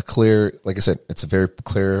clear, like I said, it's a very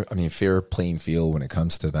clear, fair playing field when it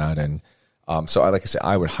comes to that. And, so like I said,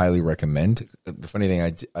 I would highly recommend. The funny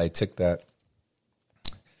thing, I took that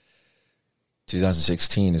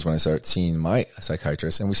 2016 is when I started seeing my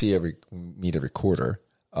psychiatrist, and we meet every quarter.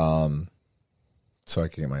 So I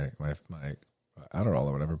can get my Adderall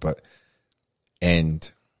or whatever, and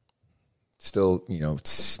still,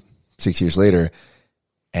 6 years later,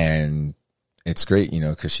 and it's great,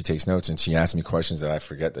 because she takes notes and she asks me questions that I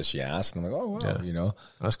forget that she asked. And I'm like, oh, wow, yeah,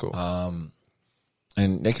 that's cool.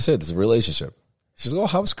 And like I said, it's a relationship. She's like, oh,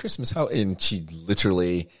 how was Christmas? And she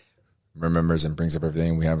literally remembers and brings up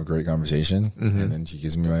everything. We have a great conversation. Mm-hmm. And then she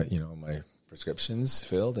gives me my prescriptions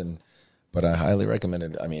filled. But I highly recommend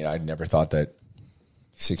it. I never thought that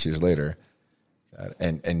 6 years later,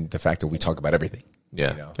 and the fact that we talk about everything.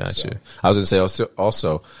 Yeah, gotcha. I was going to say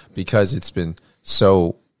also because it's been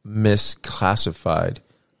so misclassified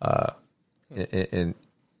in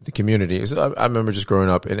the community. I remember just growing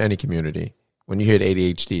up in any community, when you heard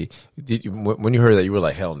ADHD, when you heard that, you were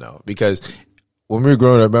like, hell no. Because when we were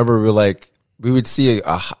growing up, I remember we would see, and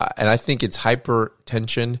I think it's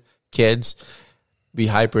hypertension kids be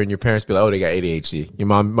hyper, and your parents be like, oh, they got ADHD. Your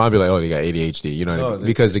mom be like, oh, they got ADHD. You know what I mean?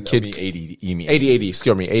 Because the kid, ADD,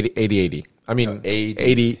 excuse me, ADD. I mean,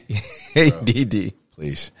 ADD.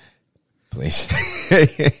 Please.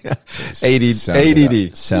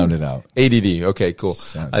 ADD. Sound it out. ADD. Okay, cool.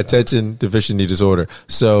 Attention deficiency disorder.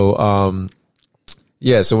 So,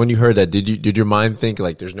 yeah. So when you heard that, did your mind think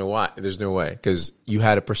like, there's no way, because you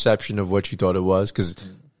had a perception of what you thought it was? Because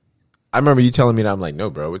I remember you telling me that. I'm like, no,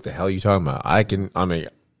 bro, what the hell are you talking about? I can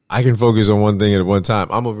focus on one thing at one time.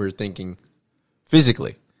 I'm over here thinking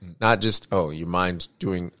physically, not just, your mind's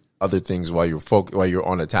doing other things while you're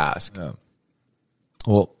on a task. Yeah.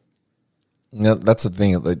 Well, that's the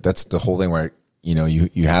thing. Like, that's the whole thing where,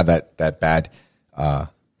 you have that bad,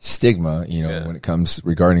 stigma, when it comes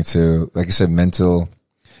regarding to, like I said, mental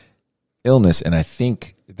illness. And I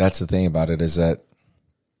think that's the thing about it, is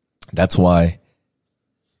that's why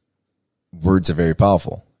words are very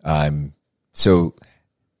powerful. So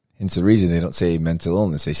hence the reason they don't say mental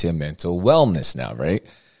illness, they say mental wellness now, right?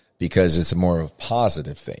 Because it's a more of a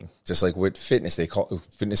positive thing. Just like with fitness,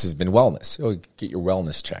 fitness has been wellness. Oh, get your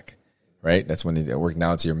wellness check, right? That's when they work.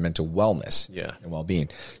 Now it's your mental wellness and well-being.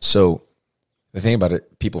 So the thing about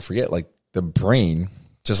it, people forget, like the brain,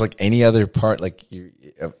 just like any other part, like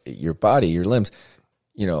your body, your limbs,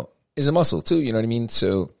 is a muscle too. You know what I mean?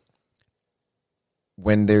 So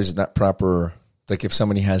when there's not proper, like if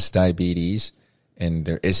somebody has diabetes and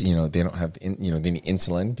there is, they don't have, they need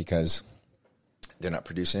insulin because they're not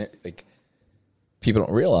producing it. Like, people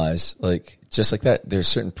don't realize, like, just like that, there's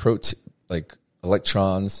certain protons that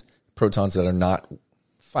are not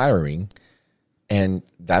firing. And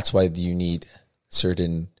that's why you need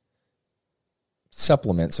certain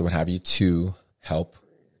supplements or what have you to help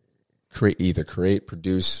create,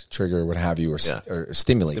 produce, trigger, what have you, or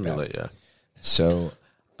stimulate that. Yeah. So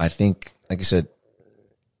I think, like I said,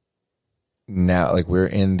 now, like, we're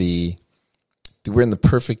in the we're in the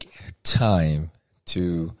perfect time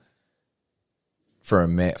for a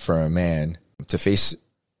man to face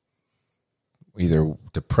either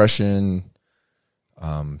depression,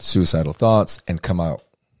 suicidal thoughts, and come out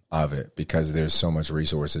of it, because there's so much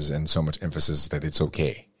resources and so much emphasis that it's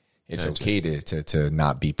okay. It's okay to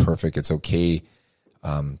not be perfect. It's okay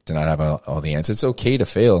to not have all the answers. It's okay to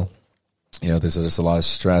fail. You know, there's just a lot of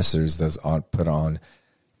stressors that's put on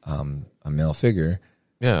a male figure.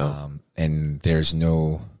 Yeah. And there's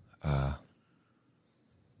no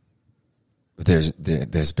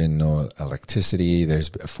there's been no electricity,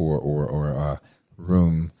 there's or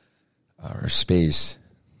room or space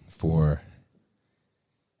for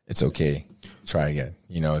it's okay, try again.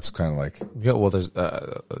 You know, it's kind of like, yeah, well, there's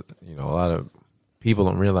you know, a lot of people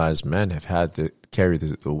don't realize men have had to carry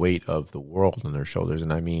the weight of the world on their shoulders.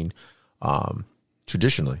 And I mean,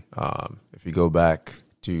 traditionally, if you go back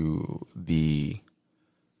to the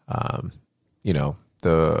you know,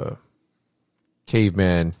 the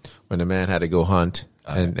caveman, when the man had to go hunt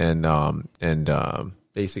and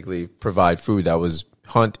basically provide food, that was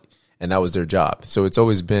hunt, and that was their job. So it's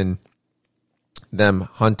always been them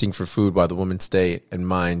hunting for food while the women stay and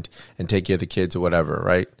mind and take care of the kids or whatever,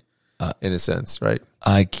 right? In a sense, right?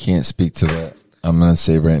 I can't speak to that. I'm going to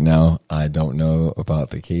say right now, I don't know about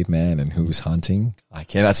the caveman and who's hunting. I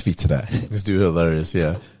cannot speak to that. This dude hilarious,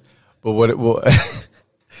 yeah. But what it will,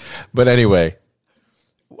 but anyway,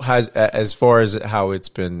 as far as how it's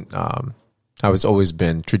been, how it's always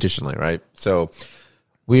been traditionally, right? So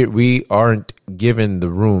we aren't given the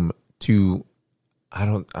room to,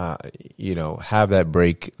 you know, have that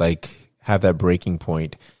break, like have that breaking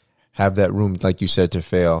point, have that room, like you said, to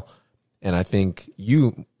fail. And I think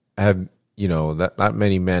you have, you know, that not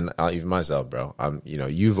many men, even myself, bro. You know,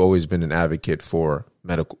 you've always been an advocate for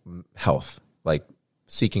medical health, like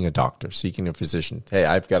seeking a doctor, seeking a physician. Hey,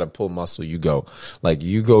 I've got to pull muscle. You go, like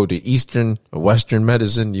you go to Eastern or Western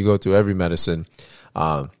medicine. You go to every medicine,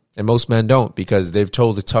 and most men don't, because they've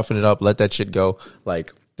told to toughen it up, let that shit go.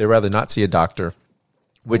 Like they'd rather not see a doctor,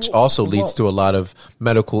 which also leads to a lot of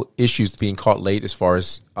medical issues being caught late. As far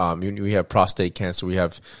as we have prostate cancer, we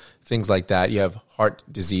have things like that. You have heart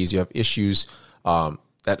disease. You have issues that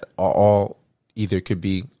are all either could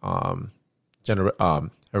be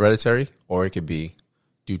hereditary, or it could be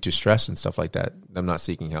due to stress and stuff like that. Them not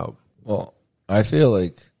seeking help. Well, I feel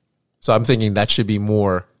like, so I'm thinking that should be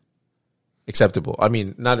more acceptable. I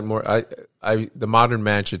mean, not more. The modern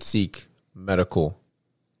man should seek medical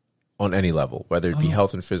on any level, whether it be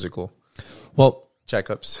health and physical. Well,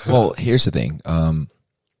 checkups. Well, here's the thing.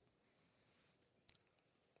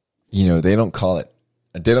 You know, they don't call it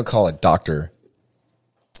doctor,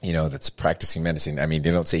 you know, that's practicing medicine. I mean,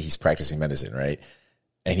 they don't say he's practicing medicine, right?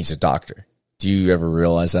 And he's a doctor. Do you ever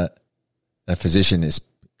realize that? A physician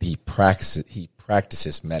he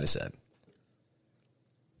practices medicine.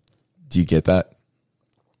 Do you get that?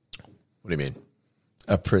 What do you mean?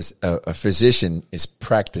 A physician is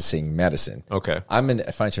practicing medicine. Okay. I'm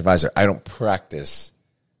a financial advisor. I don't practice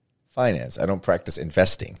finance. I don't practice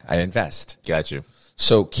investing. I invest. Got you.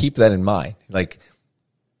 So keep that in mind. Like,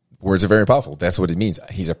 words are very powerful. That's what it means.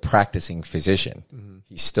 He's a practicing physician. Mm-hmm.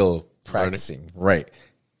 He's still practicing. Right.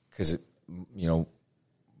 Because, you know,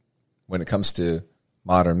 when it comes to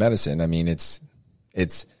modern medicine, I mean, it's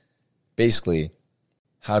basically,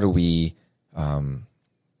 how do we,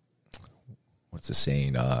 what's the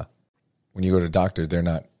saying? When you go to a doctor, they're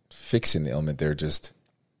not fixing the ailment. They're just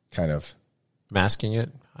kind of masking it.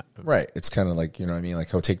 Right. It's kind of like, you know what I mean? Like,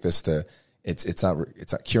 take this to, it's not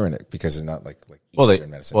curing it, because it's not like Eastern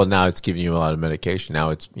medicine. Well, now it's giving you a lot of medication. Now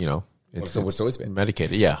it's, you know, it's always been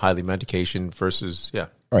medicated. Yeah. Highly medication versus, yeah.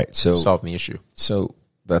 Right. So solving the issue. So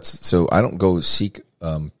I don't go seek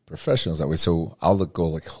professionals that way. So I'll go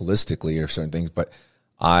like holistically or certain things. But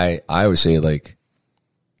I always say, like,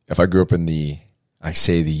 if I grew up in the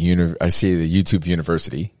YouTube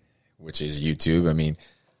university, which is YouTube. I mean,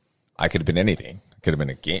 I could have been anything. I could have been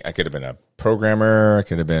a game. I could have been a programmer. I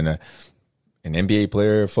could have been an NBA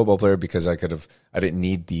player, football player, because I didn't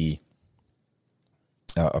need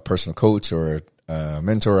a personal coach or a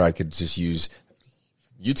mentor. I could just use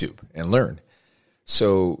YouTube and learn.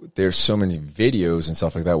 So there's so many videos and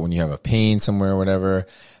stuff like that. When you have a pain somewhere or whatever,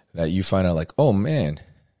 that you find out, like, oh man,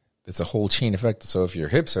 it's a whole chain effect. So if your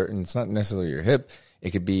hip's hurting, it's not necessarily your hip.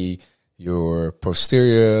 It could be your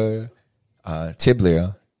posterior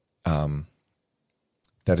tibia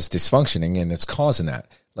that is dysfunctioning, and it's causing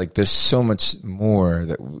that. Like, there's so much more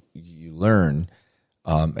that you learn,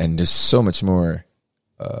 and there's so much more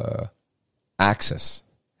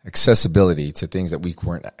accessibility to things that we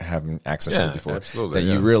weren't having access to before. Absolutely, that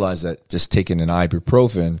you realize that just taking an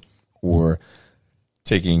ibuprofen or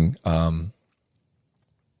taking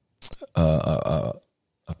a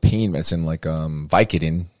pain medicine like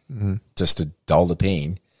Vicodin just to dull the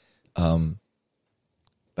pain,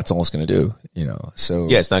 that's all it's going to do, So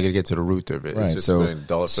Yeah, it's not going to get to the root of it. Right, It's just so- going to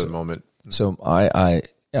dull it for the moment. So I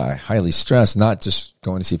highly stress not just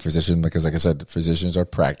going to see a physician because, like I said, physicians are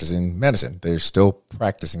practicing medicine. They're still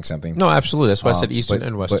practicing something. No, absolutely. That's why I said Eastern But-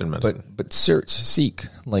 and Western but, medicine. But seek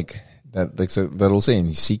like that. Like that old saying: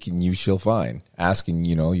 "You seek and you shall find. Ask and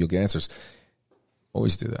you'll get answers."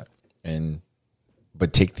 Always do that,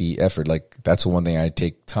 but take the effort. Like that's the one thing I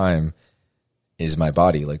take time is my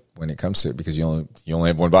body. Like when it comes to it, because you only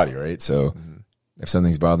have one body, right? So if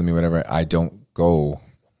something's bothering me, whatever, I don't go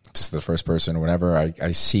just the first person or whatever.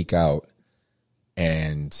 I seek out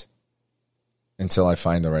and until I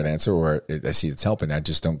find the right answer or I see it's helping, I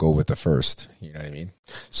just don't go with the first. You know what I mean?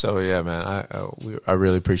 So yeah, man, I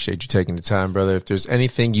really appreciate you taking the time, brother. If there's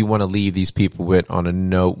anything you want to leave these people with on a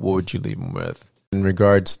note, what would you leave them with in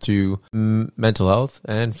regards to mental health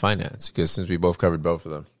and finance? Because since we both covered both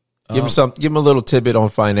of them, give them a little tidbit on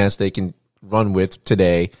finance they can run with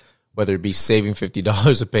today, whether it be saving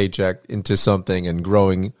 $50 a paycheck into something and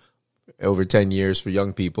growing over 10 years for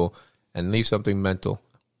young people, and leave something mental.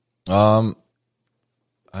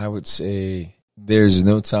 I would say there's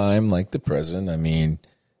no time like the present. I mean,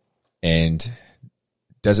 and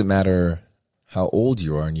doesn't matter how old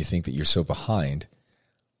you are and you think that you're so behind.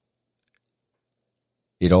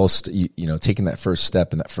 It all, taking that first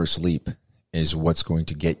step and that first leap is what's going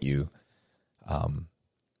to get you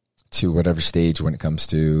to whatever stage when it comes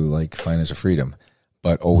to like financial freedom.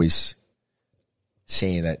 But always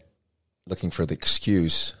saying that, looking for the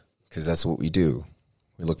excuse, because that's what we do.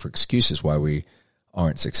 We look for excuses why we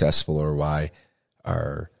aren't successful or why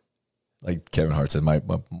our, like Kevin Hart said,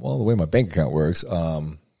 the way my bank account works,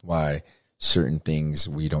 why certain things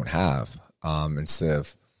we don't have, instead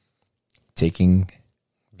of taking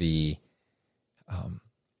the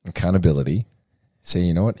accountability, say,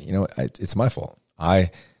 you know what, it's my fault.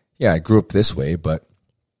 I grew up this way, but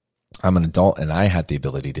I'm an adult and I had the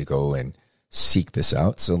ability to go and seek this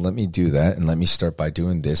out. So let me do that and let me start by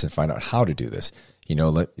doing this and find out how to do this.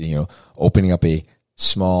 Opening up a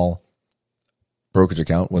small brokerage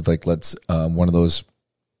account with one of those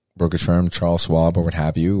brokerage firms, Charles Schwab or what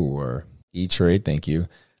have you, or E-Trade, thank you.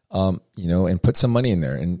 And put some money in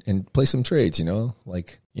there and play some trades,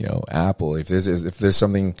 Apple. If there's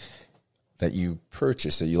something that you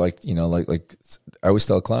purchase that you like, like I always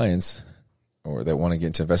tell clients or that want to get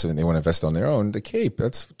into investment, they want to invest on their own, the Cape,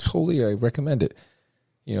 that's totally, I recommend it.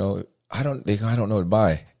 I don't know what to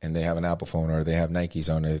buy, and they have an Apple phone or they have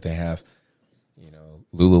Nikes on it, they have,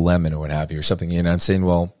 Lululemon or what have you or something, I'm saying,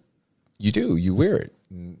 well, you wear it.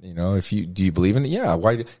 Do you believe in it? Yeah.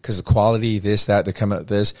 Why? Because the quality, this, that, they come out with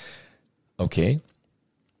this. Okay.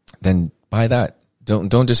 Then buy that.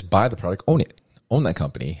 Don't just buy the product, own it, own that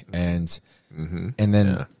company. And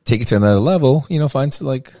then take it to another level, find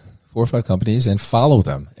like 4 or 5 companies and follow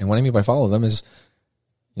them. And what I mean by follow them is,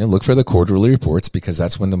 look for the quarterly reports, because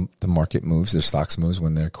that's when the market moves, their stocks moves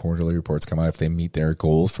when their quarterly reports come out. If they meet their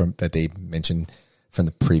goal that they mentioned from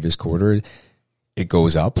the previous quarter, it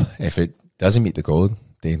goes up. If it doesn't meet the goal,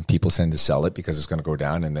 then people tend to sell it because it's going to go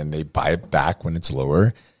down, and then they buy it back when it's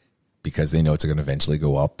lower because they know it's going to eventually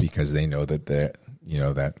go up, because they know that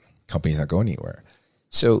that company's not going anywhere.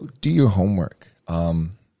 So do your homework.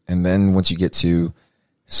 And then once you get to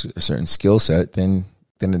a certain skill set, then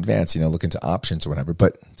advance, look into options or whatever.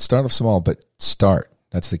 But start off small, but start.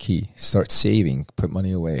 That's the key. Start saving, put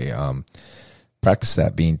money away. Practice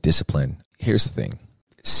that, being disciplined. Here's the thing.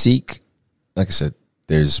 Seek, like I said,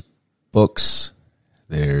 there's books,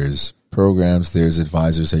 there's programs, there's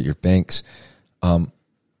advisors at your banks.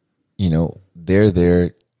 They're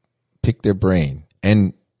there, pick their brain.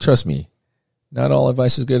 And trust me, not all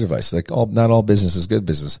advice is good advice. Not all business is good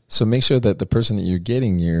business. So make sure that the person that you're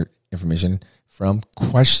getting your information from,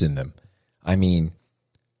 question them. I mean,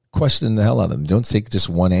 question the hell out of them. Don't take just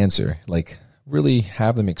one answer. Really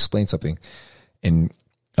have them explain something. And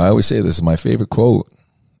I always say this, my favorite quote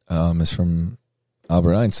is from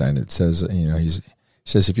Albert Einstein. It says, he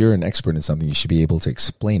says, if you're an expert in something, you should be able to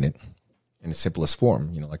explain it in the simplest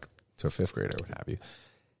form, like to a 5th grader, what have you.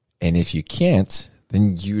 And if you can't,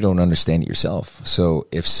 then you don't understand it yourself. So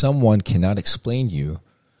if someone cannot explain you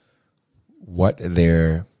what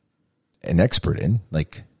they're an expert in,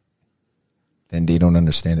 then they don't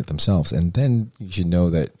understand it themselves. And then you should know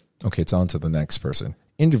that, okay, it's on to the next person.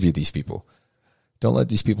 Interview these people. Don't let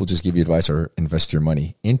these people just give you advice or invest your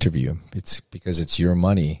money. Interview them. It's because it's your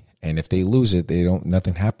money. And if they lose it,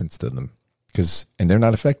 nothing happens to them, and they're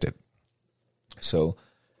not affected. So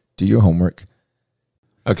do your homework.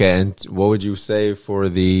 Okay, and what would you say for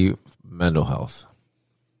the mental health?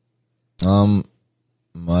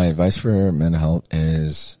 My advice for mental health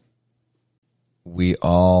is we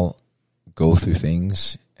all go through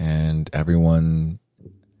things and everyone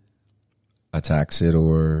attacks it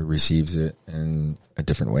or receives it in a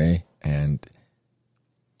different way. And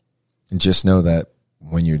just know that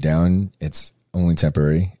when you're down, it's only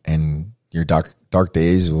temporary, and your dark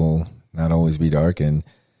days will not always be dark, and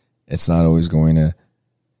it's not always going to,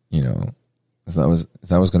 it's not always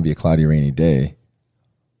going to be a cloudy, rainy day.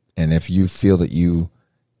 And if you feel that you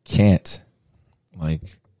can't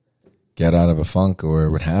get out of a funk or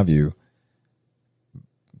what have you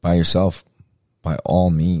by yourself, by all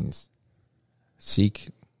means, seek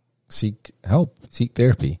help, seek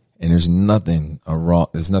therapy. And there's nothing wrong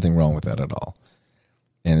with that at all.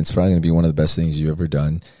 And it's probably going to be one of the best things you've ever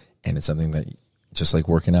done. And it's something that, just like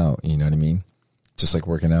working out, you know what I mean? Just like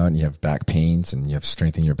working out and you have back pains and you have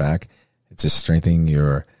strength in your back. It's just strengthening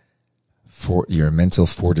your mental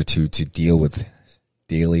fortitude to deal with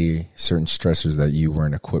daily certain stressors that you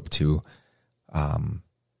weren't equipped to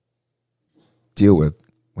deal with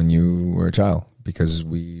when you were a child, because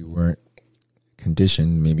we weren't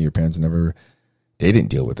conditioned. Maybe your parents they didn't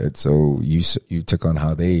deal with it. So you took on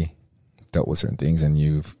how they dealt with certain things, and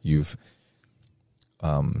you've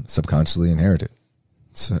subconsciously inherited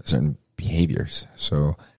certain behaviors.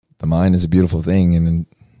 So the mind is a beautiful thing, and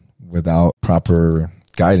without proper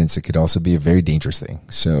guidance, it could also be a very dangerous thing.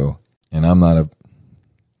 So, and I'm not a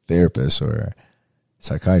therapist or a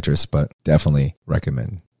psychiatrist, but definitely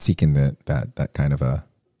recommend seeking that kind of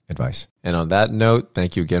advice. And on that note,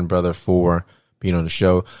 thank you again, brother, for being on the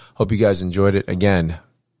show. Hope you guys enjoyed it. Again,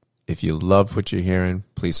 if you love what you're hearing,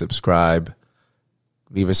 please subscribe,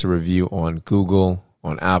 leave us a review on Google,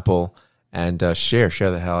 on Apple, and share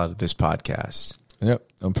the hell out of this podcast. Yep,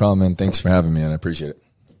 no problem, man. Thanks for having me, and I appreciate it.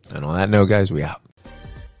 And on that note, guys, we out.